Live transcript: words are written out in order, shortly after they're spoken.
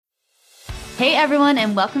Hey everyone,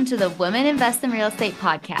 and welcome to the Women Invest in Real Estate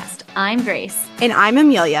podcast. I'm Grace. And I'm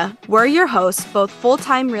Amelia. We're your hosts, both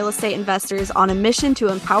full-time real estate investors on a mission to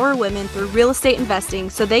empower women through real estate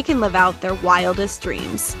investing so they can live out their wildest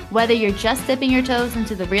dreams. Whether you're just dipping your toes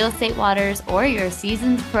into the real estate waters or you're a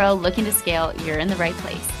seasoned pro looking to scale, you're in the right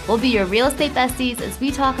place. We'll be your real estate besties as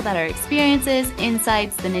we talk about our experiences,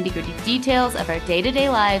 insights, the nitty-gritty details of our day-to-day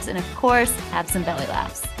lives, and of course, have some belly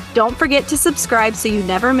laughs. Don't forget to subscribe so you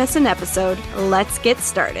never miss an episode. Let's get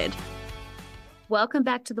started. Welcome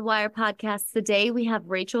back to the WIIRE podcast. Today we have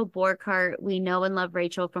Rachel Borchardt. We know and love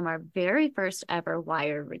Rachel from our very first ever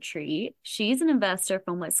WIIRE retreat. She's an investor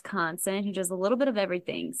from Wisconsin who does a little bit of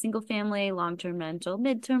everything: single family, long-term rental,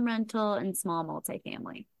 midterm rental, and small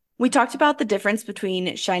multifamily. We talked about the difference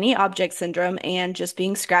between shiny object syndrome and just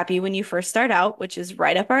being scrappy when you first start out, which is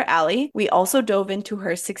right up our alley. We also dove into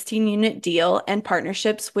her 16-unit deal and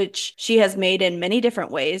partnerships, which she has made in many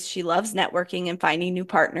different ways. She loves networking and finding new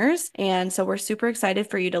partners. And so we're super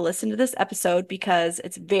excited for you to listen to this episode because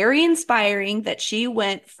it's very inspiring that she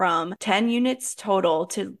went from 10 units total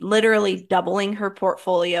to literally doubling her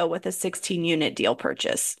portfolio with a 16-unit deal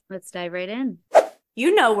purchase. Let's dive right in.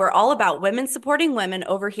 You know we're all about women supporting women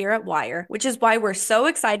over here at WIIRE, which is why we're so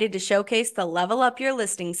excited to showcase the Level Up Your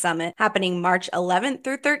Listing Summit happening March 11th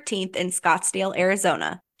through 13th in Scottsdale,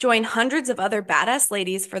 Arizona. Join hundreds of other badass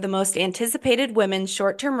ladies for the most anticipated women's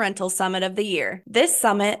short-term rental summit of the year. This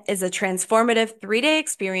summit is a transformative 3-day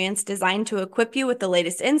experience designed to equip you with the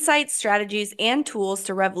latest insights, strategies, and tools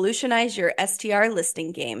to revolutionize your STR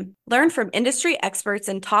listing game. Learn from industry experts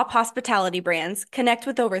and top hospitality brands, connect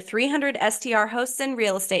with over 300 STR hosts and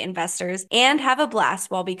real estate investors, and have a blast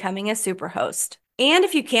while becoming a superhost. And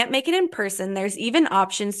if you can't make it in person, there's even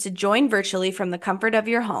options to join virtually from the comfort of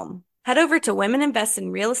your home. Head over to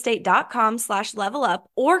womeninvestinrealestate.com/levelup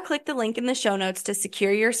or click the link in the show notes to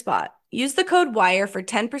secure your spot. Use the code WIIRE for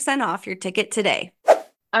 10% off your ticket today.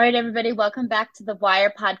 All right, everybody, welcome back to the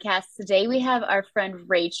WIIRE podcast. Today we have our friend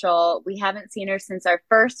Rachel. We haven't seen her since our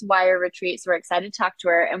first WIIRE retreat, so we're excited to talk to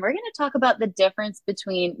her. And we're going to talk about the difference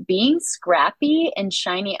between being scrappy and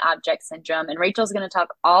shiny object syndrome. And Rachel's going to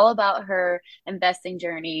talk all about her investing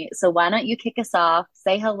journey. So why don't you kick us off,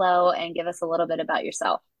 say hello, and give us a little bit about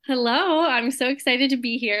yourself. Hello, I'm so excited to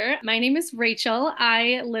be here. My name is Rachel.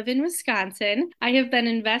 I live in Wisconsin. I have been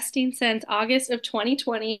investing since August of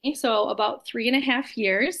 2020, so about 3.5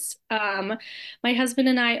 years. My husband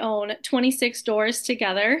and I own 26 doors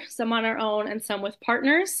together, some on our own and some with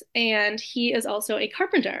partners. And he is also a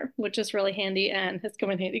carpenter, which is really handy and has come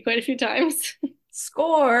in handy quite a few times.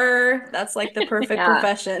 Score! That's like the perfect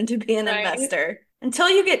profession to be an investor.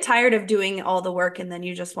 Until you get tired of doing all the work and then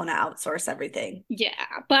you just want to outsource everything. Yeah,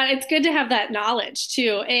 but it's good to have that knowledge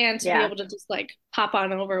too, and to be able to just like pop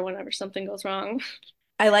on over whenever something goes wrong.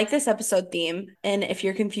 I like this episode theme. And if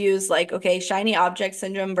you're confused, like, okay, shiny object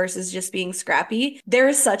syndrome versus just being scrappy, there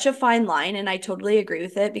is such a fine line. And I totally agree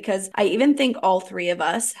with it because I even think all three of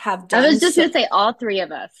us have done. I was just going to say all three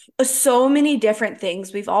of us. So many different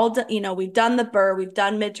things. We've all done, we've done the BRRRR, we've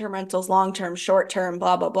done midterm rentals, long-term, short-term,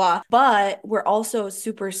 blah, blah, blah. But we're also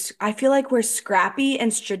I feel like we're scrappy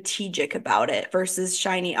and strategic about it versus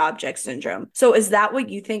shiny object syndrome. So is that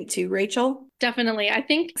what you think too, Rachel? Definitely. I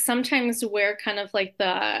think sometimes where kind of like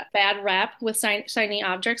the bad rap with shiny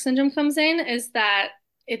object syndrome comes in is that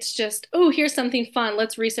it's just, oh, here's something fun.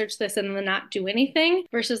 Let's research this and then not do anything,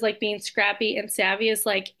 versus like being scrappy and savvy is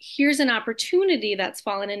like, here's an opportunity that's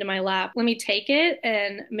fallen into my lap. Let me take it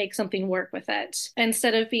and make something work with it.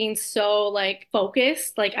 Instead of being so like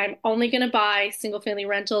focused, like I'm only going to buy single family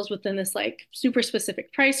rentals within this like super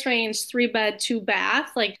specific price range, 3-bed,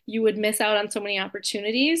 2-bath, like you would miss out on so many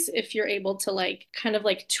opportunities if you're able to like kind of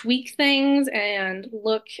like tweak things and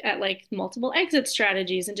look at like multiple exit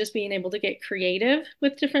strategies and just being able to get creative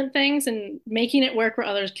with different things and making it work where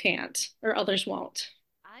others can't or others won't.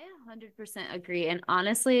 I 100% agree. And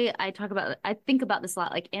honestly, I think about this a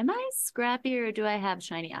lot. Like, am I scrappy or do I have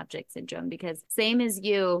shiny object syndrome? Because same as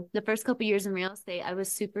you, the first couple years in real estate, I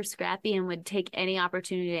was super scrappy and would take any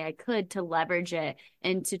opportunity I could to leverage it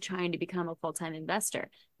into trying to become a full-time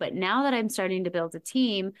investor. But now that I'm starting to build a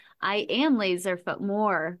team, I am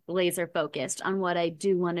more laser focused on what I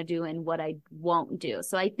do want to do and what I won't do.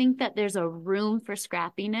 So I think that there's a room for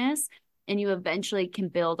scrappiness and you eventually can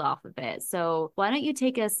build off of it. So why don't you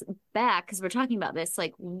take us back? Because we're talking about this,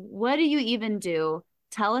 like, what do you even do?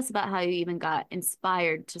 Tell us about how you even got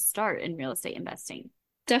inspired to start in real estate investing.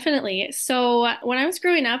 Definitely. So when I was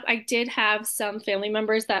growing up, I did have some family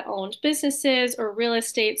members that owned businesses or real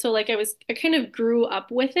estate. So like I kind of grew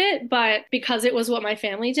up with it, but because it was what my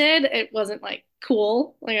family did, it wasn't like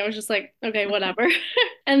cool. Like I was just like, okay, whatever.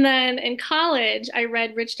 And then in college, I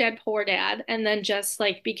read Rich Dad Poor Dad and then just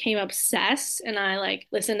like became obsessed. And I like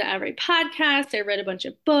listened to every podcast. I read a bunch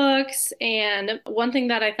of books. And one thing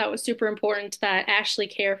that I thought was super important that Ashley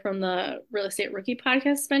Kerr from the Real Estate Rookie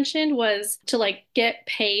podcast mentioned was to like get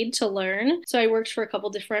paid to learn. So I worked for a couple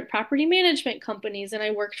different property management companies and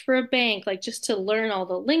I worked for a bank, like just to learn all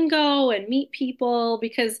the lingo and meet people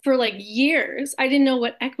because for like years, I didn't know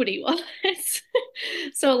what equity was.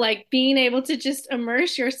 So like being able to just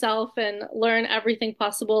immerse yourself and learn everything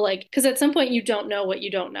possible, like, because at some point you don't know what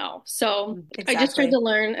you don't know. So I just tried Exactly. to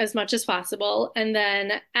learn as much as possible. And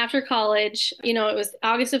then after college, you know, it was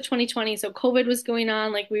August of 2020, so COVID was going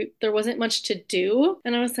on, like there wasn't much to do.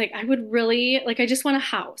 And I was like, I would really like I just want a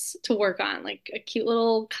house to work on, like a cute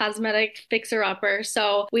little cosmetic fixer upper.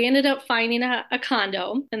 So we ended up finding a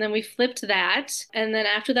condo and then we flipped that. And then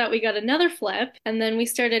after that, we got another flip. And then we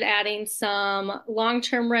started adding some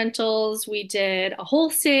long-term rentals. We did a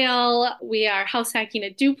wholesale. We are house hacking a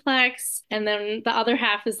duplex. And then the other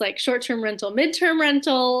half is like short-term rental, midterm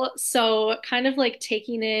rental. So kind of like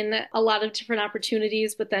taking in a lot of different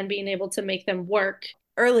opportunities, but then being able to make them work.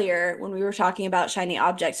 Earlier, when we were talking about shiny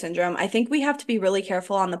object syndrome, I think we have to be really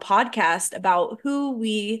careful on the podcast about who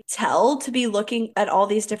we tell to be looking at all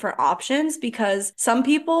these different options because some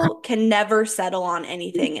people can never settle on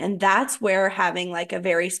anything. And that's where having like a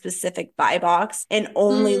very specific buy box and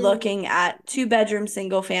only Mm, looking at 2-bedroom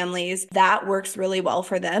single families, that works really well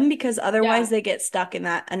for them because otherwise yeah. they get stuck in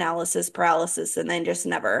that analysis paralysis and then just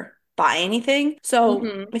never buy anything. So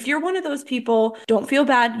Hmm. if you're one of those people, don't feel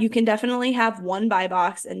bad. You can definitely have one buy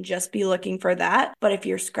box and just be looking for that. But if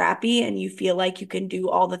you're scrappy and you feel like you can do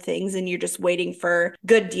all the things and you're just waiting for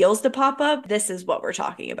good deals to pop up, this is what we're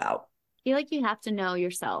talking about. Feel like you have to know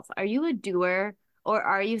yourself. Are you a doer or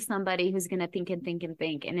are you somebody who's going to think and think and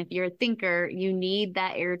think? And if you're a thinker, you need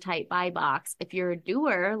that airtight buy box. If you're a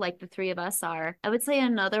doer, like the three of us are, I would say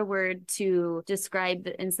another word to describe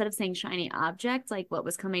instead of saying shiny object, like what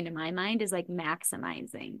was coming to my mind is like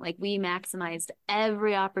maximizing. Like we maximized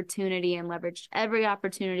every opportunity and leveraged every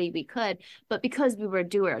opportunity we could, but because we were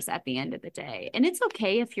doers at the end of the day. And it's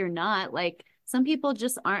okay if you're not like, some people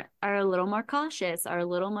just are a little more cautious, are a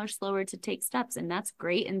little more slower to take steps, and that's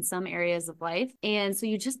great in some areas of life. And so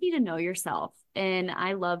you just need to know yourself. And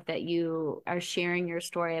I love that you are sharing your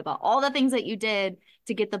story about all the things that you did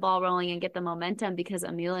to get the ball rolling and get the momentum because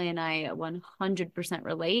Amelia and I 100%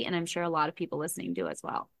 relate, and I'm sure a lot of people listening do as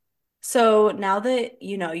well. So now that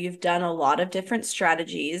you've done a lot of different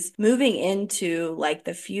strategies moving into like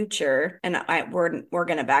the future, and we're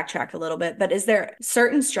going to backtrack a little bit, but is there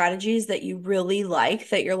certain strategies that you really like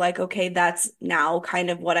that you're like, okay, that's now kind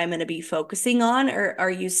of what I'm going to be focusing on? Or are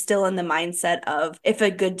you still in the mindset of if a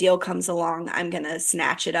good deal comes along, I'm going to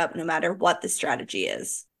snatch it up no matter what the strategy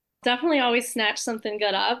is? Definitely always snatch something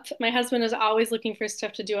good up. My husband is always looking for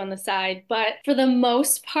stuff to do on the side. But for the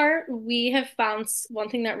most part, we have found one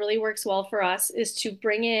thing that really works well for us is to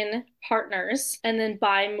bring in partners and then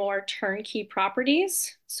buy more turnkey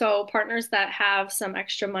properties. So partners that have some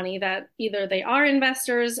extra money that either they are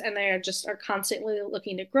investors and they are constantly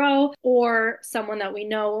looking to grow, or someone that we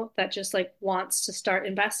know that just like wants to start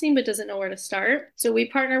investing but doesn't know where to start. So we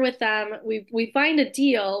partner with them. We find a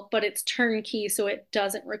deal, but it's turnkey, so it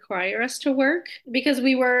doesn't require us to work because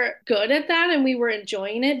we were good at that and we were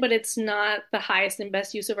enjoying it, but it's not the highest and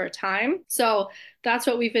best use of our time. So that's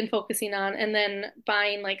what we've been focusing on. And then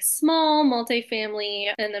buying like small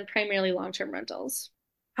multifamily and then primarily long-term rentals.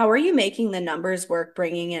 How are you making the numbers work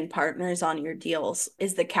bringing in partners on your deals?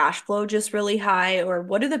 Is the cash flow just really high, or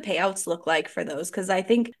what do the payouts look like for those? Because I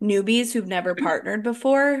think newbies who've never partnered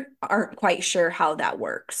before aren't quite sure how that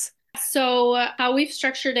works. So, how we've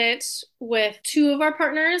structured it with two of our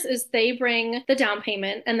partners is they bring the down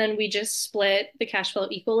payment and then we just split the cash flow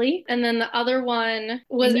equally. And then the other one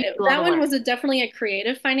was And you do all that the one work. was definitely a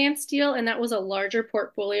creative finance deal and that was a larger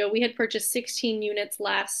portfolio. We had purchased 16 units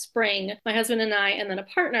last spring, my husband and I, and then a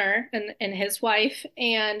partner and his wife.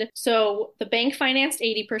 And so the bank financed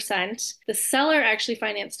 80%. The seller actually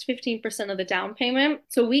financed 15% of the down payment.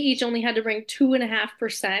 So we each only had to bring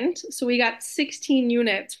 2.5%. So we got 16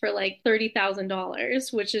 units for like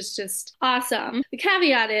 $30,000, which is just awesome. The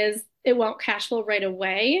caveat is it won't cash flow right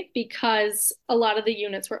away because a lot of the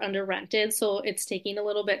units were under rented. So it's taking a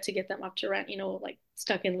little bit to get them up to rent, like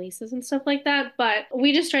stuck in leases and stuff like that. But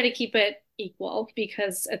we just try to keep it equal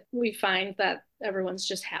because we find that everyone's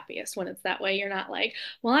just happiest when it's that way. You're not like,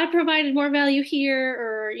 well, I provided more value here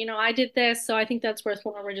or, I did this. So I think that's worth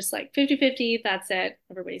more. We're just like 50-50. That's it.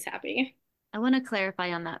 Everybody's happy. I want to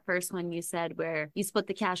clarify on that first one you said where you split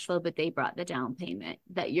the cash flow, but they brought the down payment.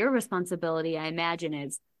 That your responsibility, I imagine,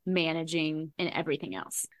 is managing and everything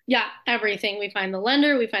else. Yeah, everything. We find the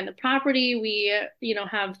lender, we find the property, we,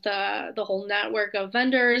 have the whole network of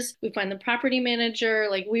vendors, we find the property manager,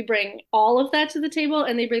 like we bring all of that to the table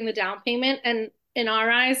and they bring the down payment. And in our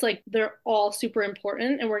eyes, like they're all super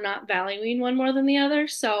important and we're not valuing one more than the other.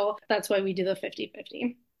 So that's why we do the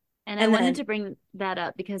 50-50. And I wanted to bring that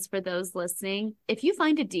up because for those listening, if you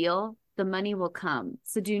find a deal, the money will come.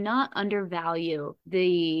 So do not undervalue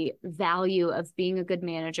the value of being a good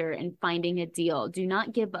manager and finding a deal. Do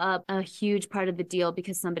not give up a huge part of the deal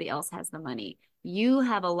because somebody else has the money. You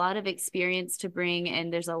have a lot of experience to bring,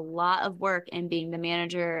 and there's a lot of work in being the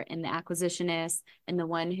manager and the acquisitionist and the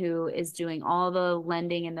one who is doing all the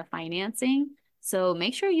lending and the financing. So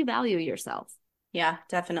make sure you value yourself. Yeah,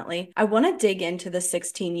 definitely. I want to dig into the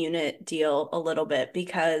 16 unit deal a little bit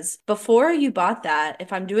because before you bought that,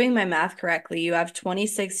 if I'm doing my math correctly, you have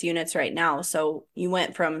 26 units right now. So you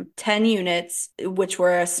went from 10 units, which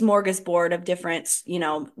were a smorgasbord of different,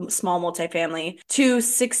 small multifamily, to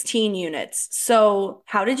 16 units. So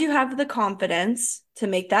how did you have the confidence to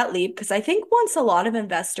make that leap? Because I think once a lot of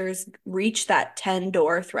investors reach that 10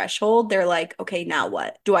 door threshold, they're like, okay, now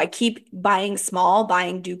what? Do I keep buying small,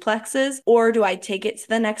 buying duplexes, or do I take it to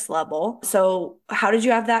the next level? So how did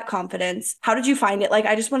you have that confidence? How did you find it? Like,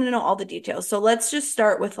 I just want to know all the details. So let's just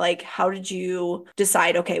start with like, how did you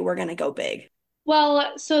decide, okay, we're going to go big?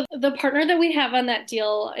 Well, so the partner that we have on that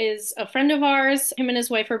deal is a friend of ours. Him and his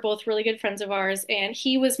wife are both really good friends of ours, and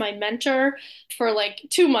he was my mentor for like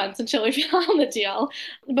 2 months until we found the deal.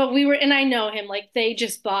 But and I know him, like they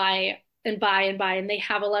just buy and buy and buy, and they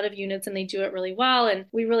have a lot of units and they do it really well, and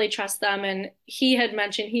we really trust them. And he had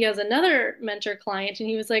mentioned he has another mentor client, and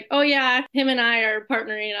he was like, oh yeah, him and I are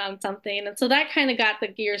partnering on something. And so that kind of got the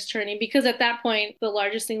gears turning, because at that point the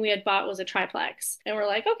largest thing we had bought was a triplex, and we're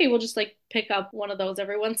like, okay, we'll just like pick up one of those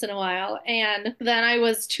every once in a while. And then I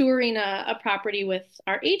was touring a property with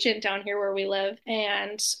our agent down here where we live,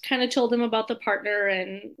 and kind of told him about the partner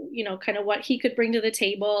and kind of what he could bring to the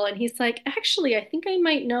table. And he's like, actually, I think I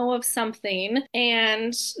might know of something.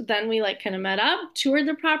 And then we like kind of met up, toured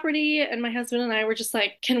the property, and my husband and I were just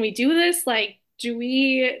like, can we do this? Like, do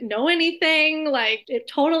we know anything? Like,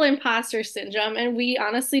 total imposter syndrome. And we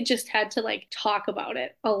honestly just had to like talk about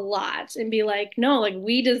it a lot and be like, no, like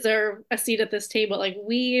we deserve a seat at this table. Like,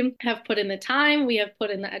 we have put in the time, we have put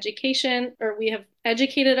in the education, or we have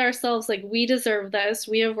educated ourselves. Like, we deserve this.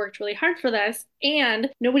 We have worked really hard for this, and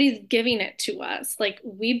nobody's giving it to us. Like,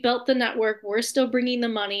 we built the network. We're still bringing the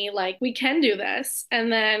money. Like, we can do this.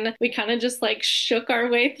 And then we kind of just like shook our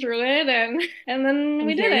way through it, and then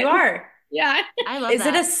we did it. Here you are. Yeah. I love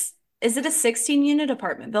that. Is it a 16 unit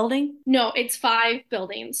apartment building? No, it's 5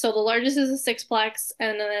 buildings. So the largest is a 6-plex,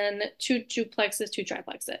 and then 2 duplexes, 2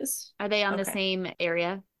 triplexes. Are they on the same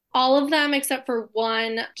area? All of them except for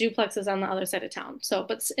 1 duplex is on the other side of town. So,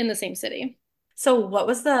 but in the same city. So what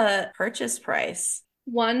was the purchase price?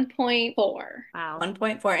 1.4. Wow.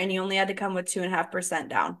 1.4, and you only had to come with 2.5%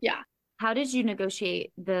 down. Yeah. How did you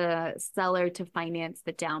negotiate the seller to finance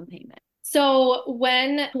the down payment? So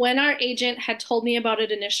when our agent had told me about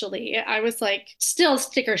it initially, I was like still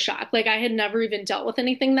sticker shock. Like, I had never even dealt with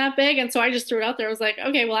anything that big. And so I just threw it out there. I was like,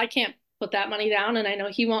 okay, well, I can't put that money down, and I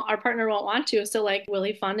know our partner won't want to. So like, will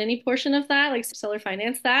he fund any portion of that? Like, seller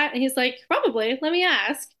finance that? And he's like, probably, let me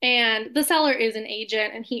ask. And the seller is an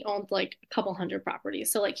agent, and he owns like a couple hundred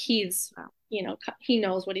properties. So like, he's he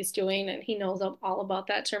knows what he's doing, and he knows all about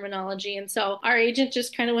that terminology. And so our agent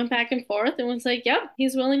just kind of went back and forth and was like, yep,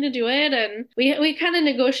 he's willing to do it. And we kind of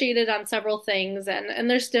negotiated on several things, and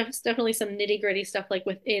there's definitely some nitty gritty stuff like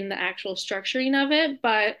within the actual structuring of it,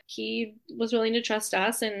 but he was willing to trust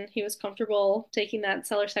us, and he was comfortable taking that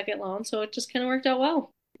seller second loan. So it just kind of worked out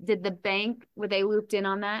well. Did the bank, were they looped in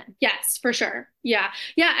on that? Yes, for sure. Yeah.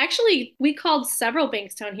 Yeah. Actually, we called several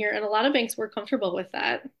banks down here, and a lot of banks were comfortable with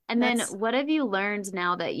that. And then what have you learned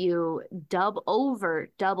now that you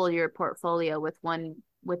double your portfolio with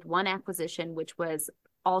one acquisition, which was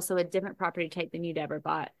also a different property type than you'd ever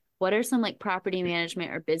bought? What are some like property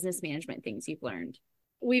management or business management things you've learned?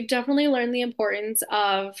 We've definitely learned the importance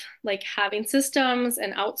of like having systems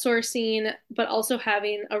and outsourcing, but also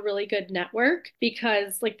having a really good network,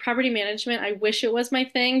 because like property management, I wish it was my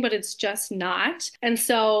thing, but it's just not. And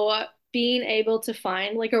so being able to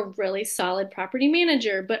find like a really solid property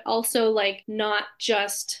manager, but also like not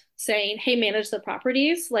just saying, hey, manage the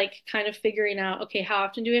properties, like kind of figuring out, okay, how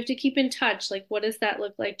often do we have to keep in touch? Like, what does that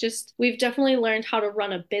look like? Just, we've definitely learned how to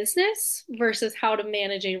run a business versus how to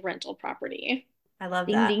manage a rental property. I love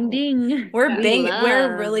Ding, that. ding, ding. Yeah. We We're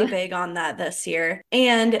love. really big on that this year.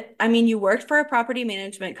 And I mean, you worked for a property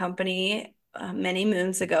management company many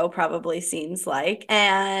moons ago, probably seems like.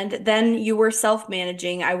 And then you were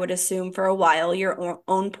self-managing, I would assume, for a while, your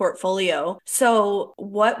own portfolio. So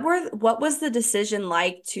what was the decision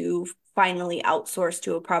like to finally outsource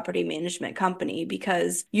to a property management company?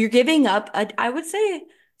 Because you're giving up, I would say,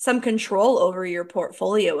 some control over your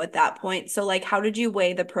portfolio at that point. So like, how did you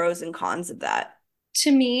weigh the pros and cons of that?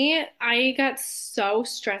 To me, I got so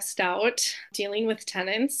stressed out dealing with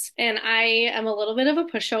tenants, and I am a little bit of a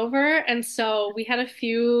pushover. And so we had a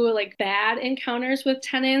few like bad encounters with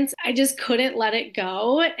tenants. I just couldn't let it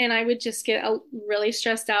go, and I would just get really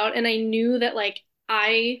stressed out. And I knew that like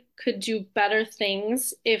I could do better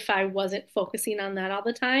things if I wasn't focusing on that all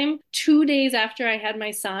the time. 2 days after I had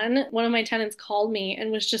my son, one of my tenants called me and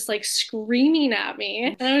was just like screaming at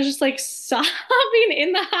me. And I was just like sobbing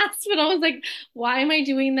in the hospital. I was like, why am I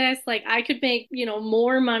doing this? Like, I could make,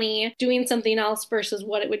 more money doing something else versus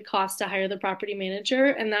what it would cost to hire the property manager.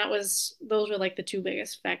 And those were like the two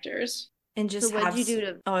biggest factors. And So just what'd have, you do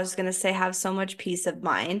to I was going to say, have so much peace of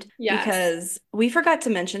mind Yes. because we forgot to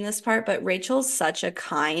mention this part, but Rachel's such a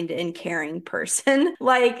kind and caring person.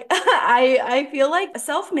 Like, I feel like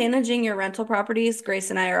self-managing your rental properties, Grace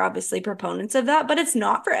and I are obviously proponents of that, but it's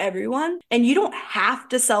not for everyone. And you don't have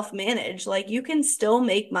to self-manage. Like, you can still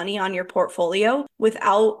make money on your portfolio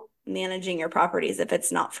without managing your properties if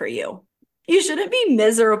it's not for you. You shouldn't be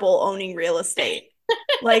miserable owning real estate.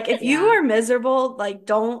 Like, if you yeah, are miserable, like,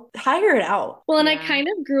 don't hire it out. Well, and I yeah. kind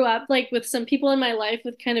of grew up like with some people in my life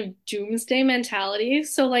with kind of doomsday mentality.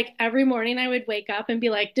 So like every morning I would wake up and be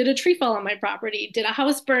like, did a tree fall on my property? Did a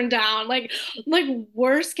house burn down? Like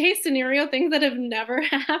worst case scenario things that have never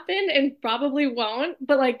happened and probably won't.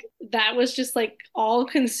 But like that was just like all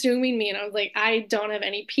consuming me. And I was like, I don't have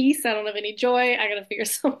any peace. I don't have any joy. I gotta figure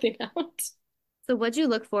something out. So what'd you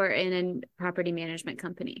look for in a property management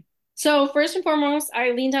company? So first and foremost, I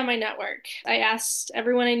leaned on my network. I asked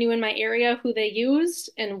everyone I knew in my area who they used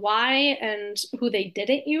and why, and who they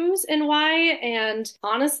didn't use and why. And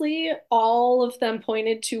honestly, all of them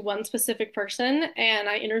pointed to one specific person, and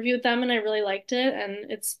I interviewed them and I really liked it, and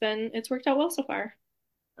it's worked out well so far.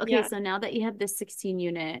 Okay, Yeah. so now that you have this 16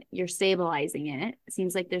 unit, you're stabilizing it. It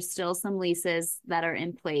seems like there's still some leases that are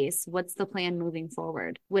in place. What's the plan moving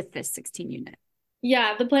forward with this 16 unit?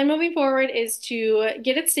 Yeah, the plan moving forward is to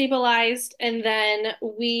get it stabilized, and then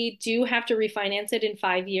we do have to refinance it in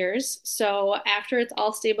 5 years. So after it's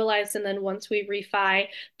all stabilized, and then once we refi,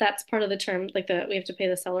 that's part of the term, like we have to pay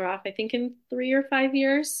the seller off, I think in 3 or 5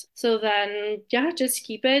 years. So then, yeah, just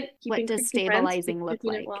keep What does increasing rents, keep stabilizing look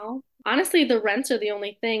doing it like? well. Honestly, the rents are the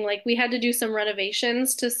only thing. Like we had to do some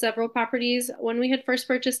renovations to several properties when we had first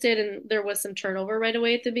purchased it, and there was some turnover right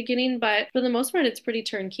away at the beginning, but for the most part, it's pretty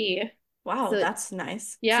turnkey. Wow, So, that's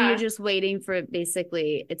nice. so you're Yeah. just waiting for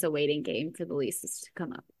basically it's a waiting game for the leases to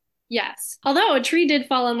come up. Yes. Although a tree did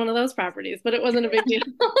fall on one of those properties, but it wasn't a big deal.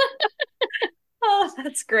 Oh,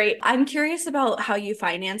 that's great. I'm curious about how you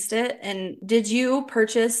financed it. And did you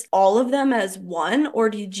purchase all of them as one, or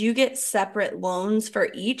did you get separate loans for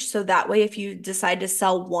each? So that way, if you decide to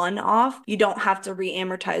sell one off, you don't have to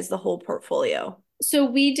re-amortize the whole portfolio. So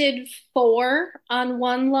we did four on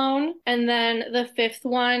one loan, and then the fifth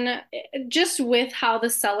one, just with how the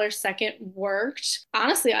seller's second worked.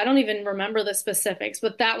 Honestly, I don't even remember the specifics,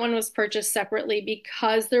 but that one was purchased separately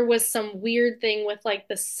because there was some weird thing with like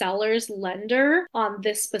the seller's lender on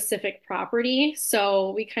this specific property.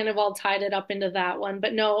 So we kind of all tied it up into that one.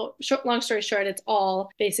 But no, long story short, it's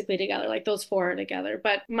all basically together. Like those four are together.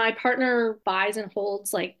 But my partner buys and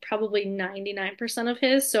holds like probably 99% of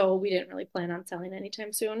his, so we didn't really plan on selling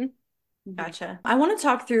anytime soon. Mhm. Gotcha. I want to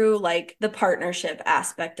talk through like the partnership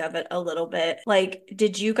aspect of it a little bit. Like,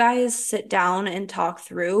 did you guys sit down and talk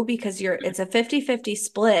through because it's a 50-50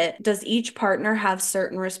 split. Does each partner have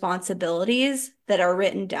certain responsibilities that are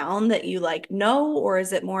written down that you like know, or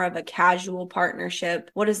is it more of a casual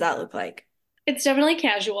partnership? What does that look like? It's definitely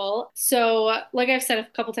casual. So, like I've said a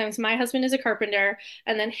couple times, my husband is a carpenter,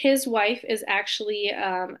 and then his wife is actually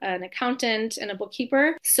an accountant and a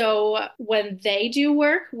bookkeeper. So, when they do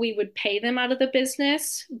work, we would pay them out of the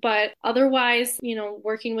business. But otherwise,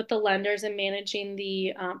 working with the lenders and managing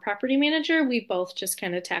the property manager, we both just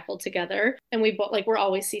kind of tackled together. And we both, like, we're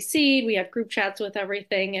always CC'd, we have group chats with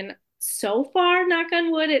everything. And so far, knock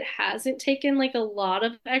on wood, it hasn't taken like a lot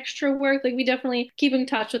of extra work. Like we definitely keep in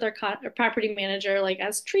touch with our property manager, like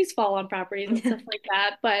as trees fall on properties and stuff like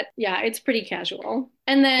that. But yeah, it's pretty casual.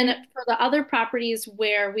 And then for the other properties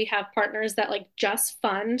where we have partners that like just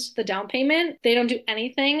fund the down payment, they don't do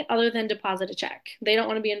anything other than deposit a check. They don't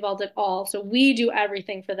want to be involved at all. So we do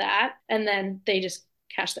everything for that. And then they just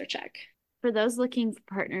cash their check. For those looking for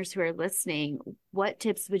partners who are listening, what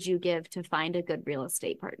tips would you give to find a good real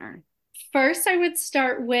estate partner? First, I would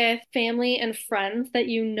start with family and friends that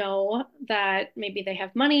you know that maybe they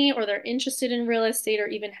have money or they're interested in real estate or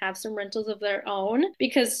even have some rentals of their own,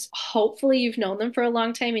 because hopefully you've known them for a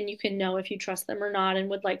long time and you can know if you trust them or not and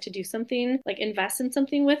would like to do something, like invest in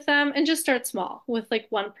something with them, and just start small with like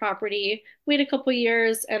one property, wait a couple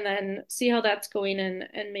years and then see how that's going,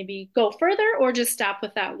 and maybe go further or just stop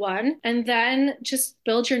with that one. And then just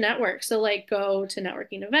build your network. So like go to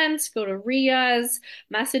networking events, go to RIAs,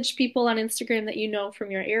 message people on Instagram that you know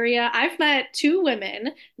from your area. I've met two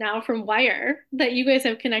women now from WIIRE that you guys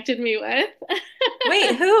have connected me with.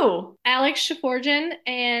 Wait, who? Alex Shaforjan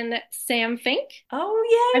and Sam Fink.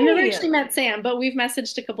 Oh, I've never yay. actually met Sam, but we've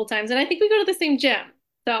messaged a couple times, and I think we go to the same gym.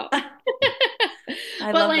 So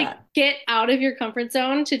I but love like that. get out of your comfort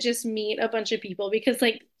zone to just meet a bunch of people, because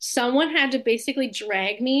like someone had to basically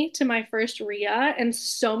drag me to my first RIA, and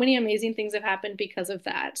so many amazing things have happened because of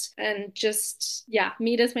that. And just yeah,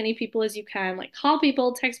 meet as many people as you can, like call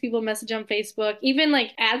people, text people, message on Facebook, even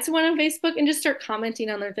like add someone on Facebook and just start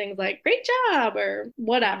commenting on their things like great job or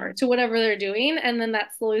whatever to whatever they're doing. And then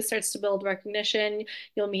that slowly starts to build recognition.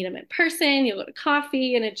 You'll meet them in person, you'll go to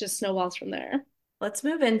coffee, and it just snowballs from there. Let's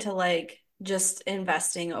move into like just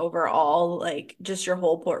investing overall, like just your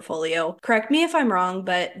whole portfolio. Correct me if I'm wrong,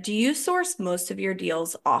 but do you source most of your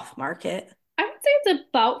deals off market? I would say it's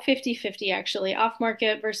about 50-50 actually, off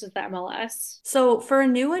market versus the MLS. So for a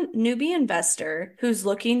newbie investor who's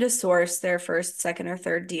looking to source their first, second, or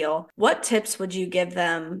third deal, what tips would you give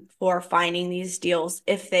them for finding these deals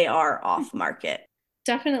if they are off market?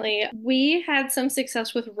 Definitely. We had some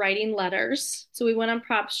success with writing letters. So we went on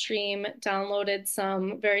PropStream, downloaded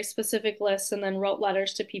some very specific lists, and then wrote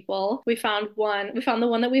letters to people. We found the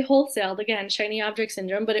one that we wholesaled, again, shiny object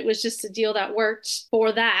syndrome, but it was just a deal that worked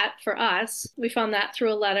for that, for us. We found that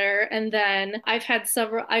through a letter. And then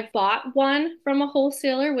I've bought one from a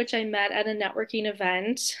wholesaler, which I met at a networking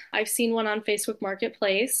event. I've seen one on Facebook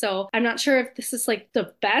Marketplace. So I'm not sure if this is like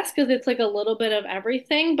the best because it's like a little bit of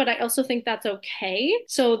everything, but I also think that's okay,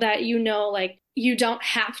 so that you know, like you don't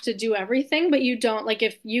have to do everything, but you don't, like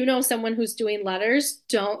if you know someone who's doing letters,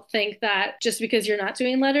 don't think that just because you're not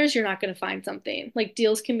doing letters, you're not going to find something. Like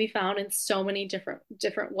deals can be found in so many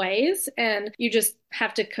different ways, and you just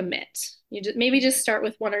have to commit. You just maybe just start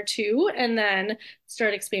with one or two and then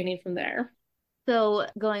start expanding from there. So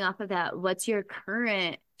going off of that, what's your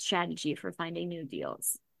current strategy for finding new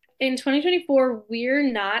deals? In 2024, we're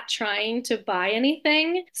not trying to buy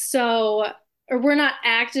anything. Or we're not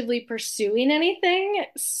actively pursuing anything.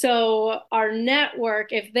 So our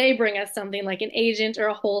network, if they bring us something like an agent or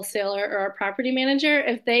a wholesaler or a property manager,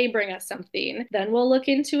 if they bring us something, then we'll look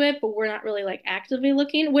into it. But we're not really like actively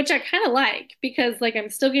looking, which I kind of like, because like I'm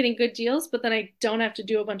still getting good deals, but then I don't have to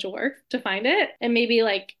do a bunch of work to find it. And maybe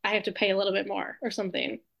like I have to pay a little bit more or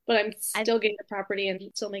something, but I'm still getting the property and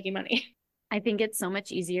still making money. I think it's so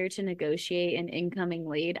much easier to negotiate an incoming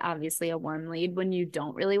lead, obviously a warm lead, when you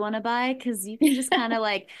don't really want to buy, because you can just kind of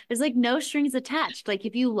like, there's like no strings attached. Like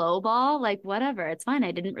if you lowball, like whatever, it's fine.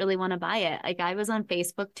 I didn't really want to buy it. Like I was on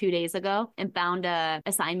Facebook 2 days ago and found a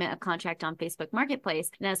assignment of contract on Facebook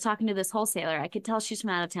Marketplace. And I was talking to this wholesaler. I could tell she's from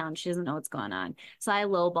out of town. She doesn't know what's going on. So I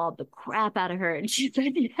lowballed the crap out of her and she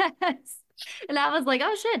said yes. And I was like,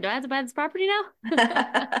 oh shit, do I have to buy this property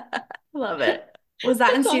now? Love it. Was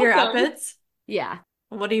that in That's Cedar awesome. Rapids? Yeah.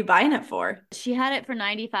 What are you buying it for? She had it for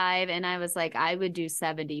 95 and I was like, I would do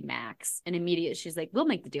 70 max. And immediately she's like, we'll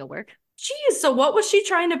make the deal work. Geez, so what was she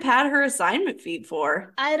trying to pad her assignment fee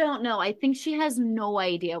for? I don't know. I think she has no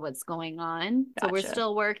idea what's going on. So we're Gotcha.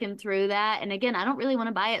 still working through that. And again, I don't really want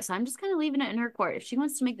to buy it. So I'm just kind of leaving it in her court. If she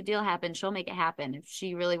wants to make the deal happen, she'll make it happen. If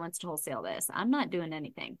she really wants to wholesale this, I'm not doing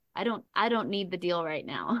anything. I don't need the deal right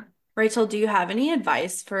now. Rachel, do you have any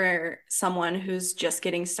advice for someone who's just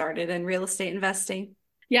getting started in real estate investing?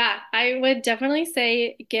 Yeah, I would definitely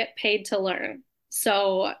say get paid to learn.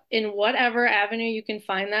 So in whatever avenue you can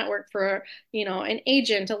find that, work for, an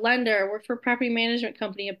agent, a lender, work for a property management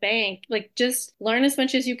company, a bank, like just learn as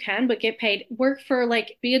much as you can, but get paid. Work for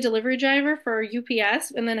like, be a delivery driver for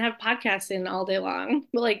UPS and then have podcasts in all day long.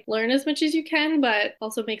 But like learn as much as you can, but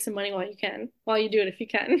also make some money while you do it if you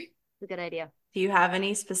can. It's a good idea. Do you have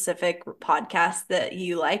any specific podcasts that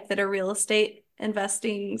you like that are real estate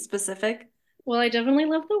investing specific? Well, I definitely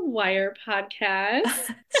love the WIIRE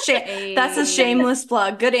podcast. That's a shameless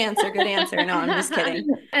plug. Good answer. Good answer. No, I'm just kidding.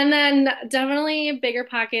 And then definitely Bigger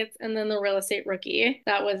Pockets and then the Real Estate Rookie.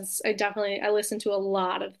 I listened to a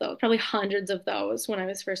lot of those, probably hundreds of those when I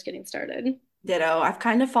was first getting started. Ditto. I've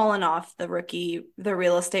kind of fallen off the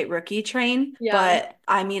real estate rookie train, Yeah. but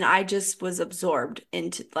I mean, I just was absorbed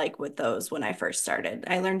into like with those when I first started.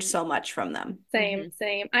 I learned so much from them. Same.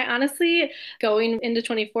 I honestly, going into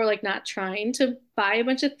 24, like not trying to buy a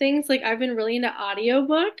bunch of things, like I've been really into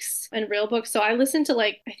audiobooks and real books. So I listened to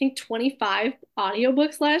like, I think 25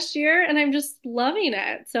 audiobooks last year and I'm just loving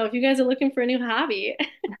it. So if you guys are looking for a new hobby.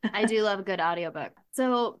 I do love a good audiobook.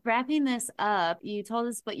 So wrapping this up, you told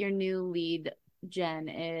us what your new lead gen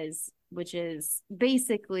is, which is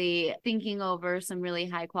basically thinking over some really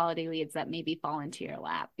high quality leads that maybe fall into your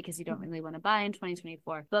lap because you don't really want to buy in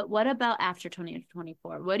 2024. But what about after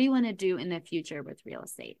 2024? What do you want to do in the future with real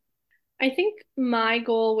estate? I think my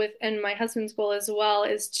goal and my husband's goal as well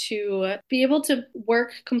is to be able to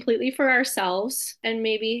work completely for ourselves. And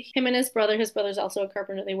maybe him and his brother's also a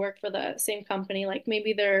carpenter, they work for the same company. Like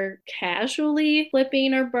maybe they're casually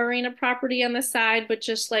flipping or borrowing a property on the side, but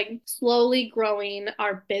just like slowly growing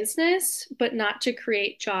our business, but not to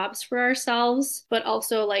create jobs for ourselves. But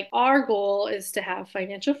also like our goal is to have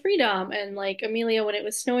financial freedom. And like Amelia, when it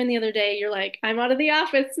was snowing the other day, you're like, I'm out of the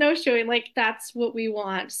office snowshoeing. Like that's what we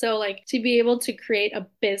want. So like to be able to create a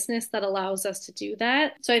business that allows us to do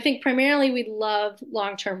that. So I think primarily we love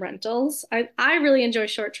long-term rentals. I really enjoy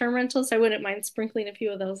short-term rentals. So I wouldn't mind sprinkling a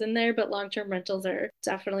few of those in there, but long-term rentals are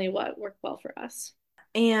definitely what work well for us.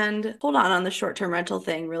 And hold on the short-term rental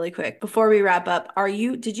thing really quick. Before we wrap up,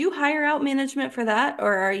 did you hire out management for that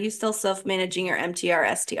or are you still self-managing your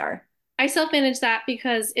MTR, STR? I self-manage that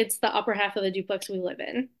because it's the upper half of the duplex we live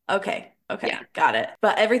in. Okay. Yeah. Got it.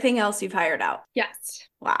 But everything else you've hired out? Yes.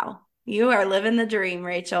 Wow. You are living the dream,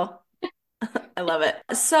 Rachel. I love it.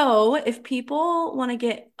 So if people want to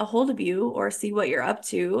get a hold of you or see what you're up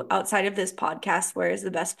to outside of this podcast, where is the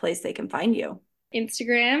best place they can find you?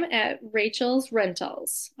 Instagram at Rachel's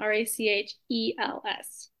Rentals,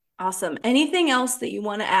 RACHELS. Awesome. Anything else that you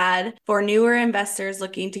want to add for newer investors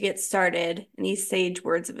looking to get started? Any sage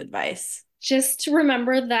words of advice? Just to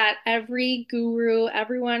remember that every guru,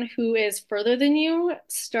 everyone who is further than you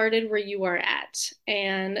started where you are at.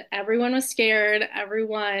 And everyone was scared.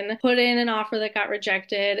 Everyone put in an offer that got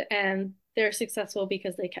rejected and they're successful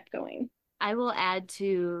because they kept going. I will add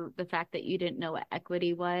to the fact that you didn't know what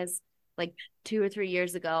equity was. Like 2 or 3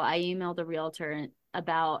 years ago, I emailed a realtor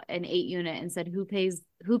about an 8-unit and said, who pays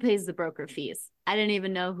the broker fees? I didn't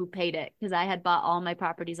even know who paid it because I had bought all my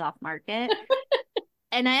properties off market.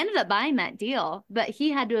 And I ended up buying that deal, but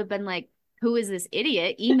he had to have been like, who is this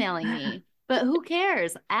idiot emailing me? But who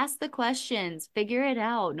cares? Ask the questions, figure it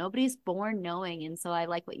out. Nobody's born knowing. And so I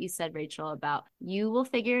like what you said, Rachel, about you will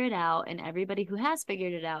figure it out. And everybody who has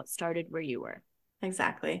figured it out started where you were.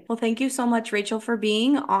 Exactly. Well, thank you so much, Rachel, for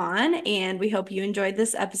being on. And we hope you enjoyed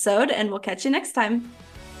this episode and we'll catch you next time.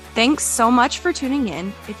 Thanks so much for tuning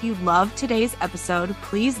in. If you loved today's episode,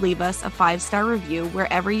 please leave us a 5-star review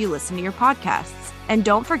wherever you listen to your podcasts. And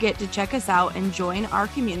don't forget to check us out and join our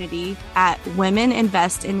community at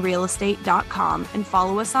womeninvestinrealestate.com and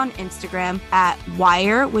follow us on Instagram at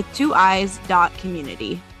WIIRE with 2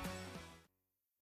 eyes.community.